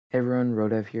Hey everyone,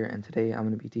 RoDev here, and today I'm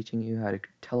going to be teaching you how to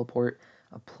teleport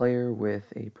a player with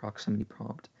a proximity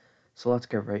prompt. So let's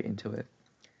get right into it.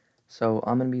 So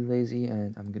I'm going to be lazy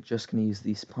and I'm just going to use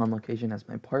the spawn location as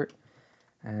my part,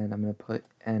 and I'm going to put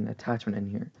an attachment in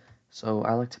here. So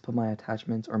I like to put my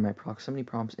attachments or my proximity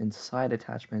prompts inside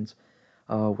attachments,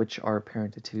 which are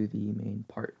parented to the main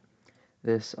part.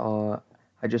 This, I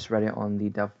just read it on the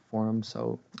dev forum,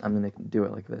 so I'm going to do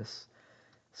it like this.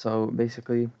 So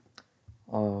basically,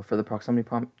 for the proximity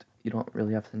prompt, you don't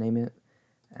really have to name it,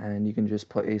 and you can just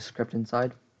put a script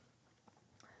inside.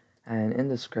 And in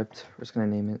the script, we're just going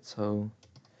to name it, so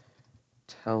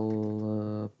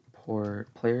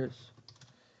teleport players.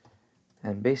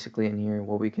 And basically in here,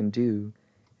 what we can do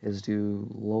is do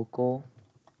local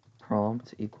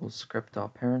prompt equals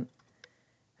script.parent,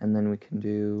 and then we can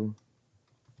do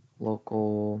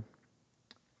local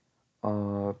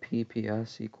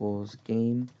pps equals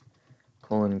game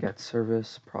 :get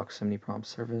service proximity prompt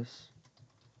service.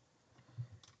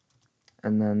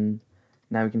 And then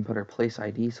now we can put our place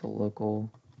ID, so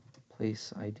local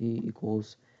place ID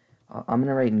equals, I'm going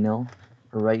to write nil,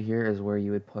 or right here is where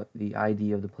you would put the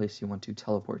ID of the place you want to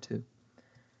teleport to.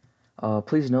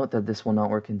 Please note that this will not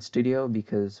work in Studio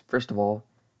because, first of all,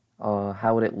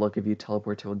 how would it look if you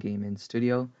teleport to a game in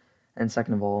Studio? And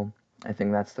second of all, I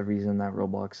think that's the reason that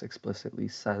Roblox explicitly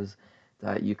says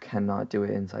that you cannot do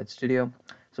it inside Studio.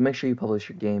 So make sure you publish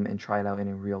your game and try it out in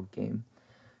a real game.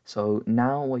 So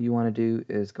now what you want to do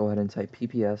is go ahead and type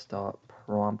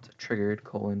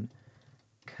pps.prompt_triggered: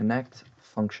 connect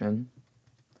function,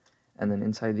 and then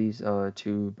inside these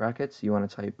two brackets you want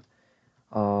to type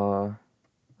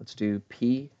let's do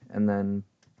p and then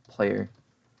player,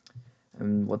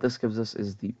 and what this gives us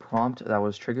is the prompt that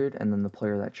was triggered and then the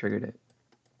player that triggered it.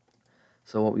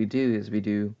 So what we do is we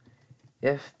do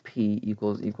if p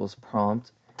equals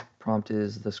prompt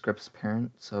is the script's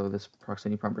parent, so this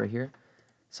proximity prompt right here.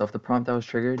 So if the prompt that was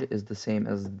triggered is the same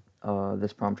as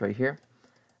this prompt right here,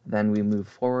 then we move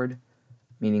forward,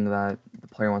 meaning that the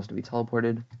player wants to be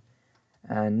teleported.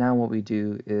 And now what we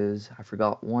do is, I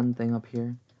forgot one thing up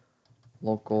here,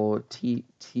 local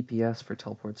TPS for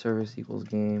teleport service equals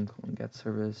game :get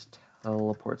service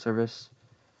teleport service.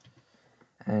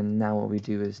 And now what we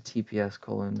do is TPS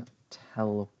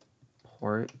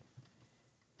teleport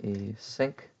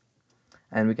async.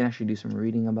 And we can actually do some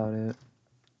reading about it.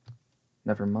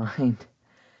 Never mind.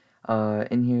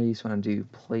 In here you just want to do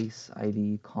place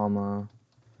ID,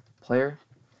 player.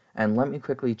 And let me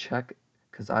quickly check,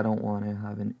 because I don't want to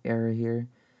have an error here.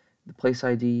 The place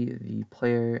ID, the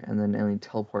player, and then any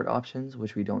teleport options,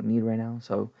 which we don't need right now.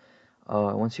 So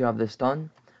once you have this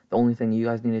done, the only thing you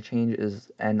guys need to change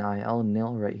is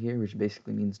nil right here, which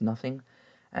basically means nothing.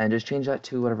 And just change that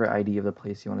to whatever ID of the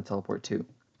place you want to teleport to.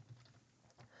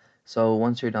 So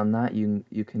once you're done that, you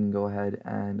can go ahead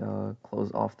and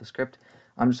close off the script.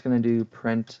 I'm just going to do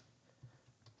print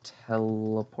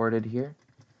teleported here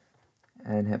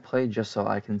and hit play just so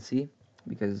I can see,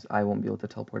 because I won't be able to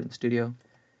teleport in Studio.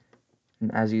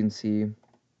 And as you can see,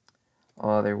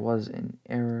 there was an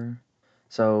error.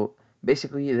 So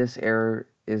basically this error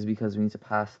is because we need to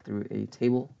pass through a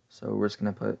table. So we're just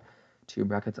going to put two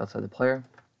brackets outside the player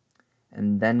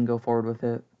and then go forward with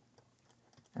it.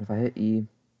 And if I hit E,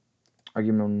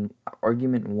 argument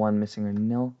 1 missing or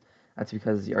nil, that's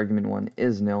because the argument 1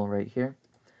 is nil right here.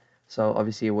 So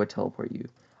obviously it would teleport you.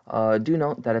 Do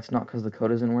note that it's not because the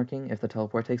code isn't working. If the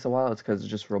teleport takes a while, it's because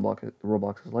it's just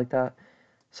Roblox is like that.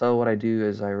 So what I do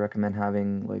is I recommend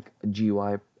having like a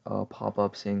GUI pop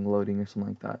up saying loading or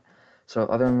something like that. So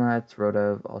other than that, it's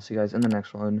RoDev. I'll see you guys in the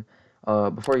next one.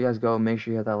 Before you guys go, make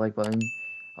sure you hit that like button.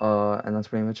 And that's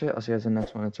pretty much it. I'll see you guys in the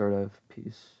next one. It's RoDev.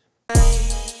 Peace.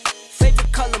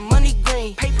 Favorite color, money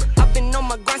green. Paper. I've been on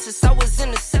my grind since I was in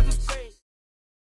the 7th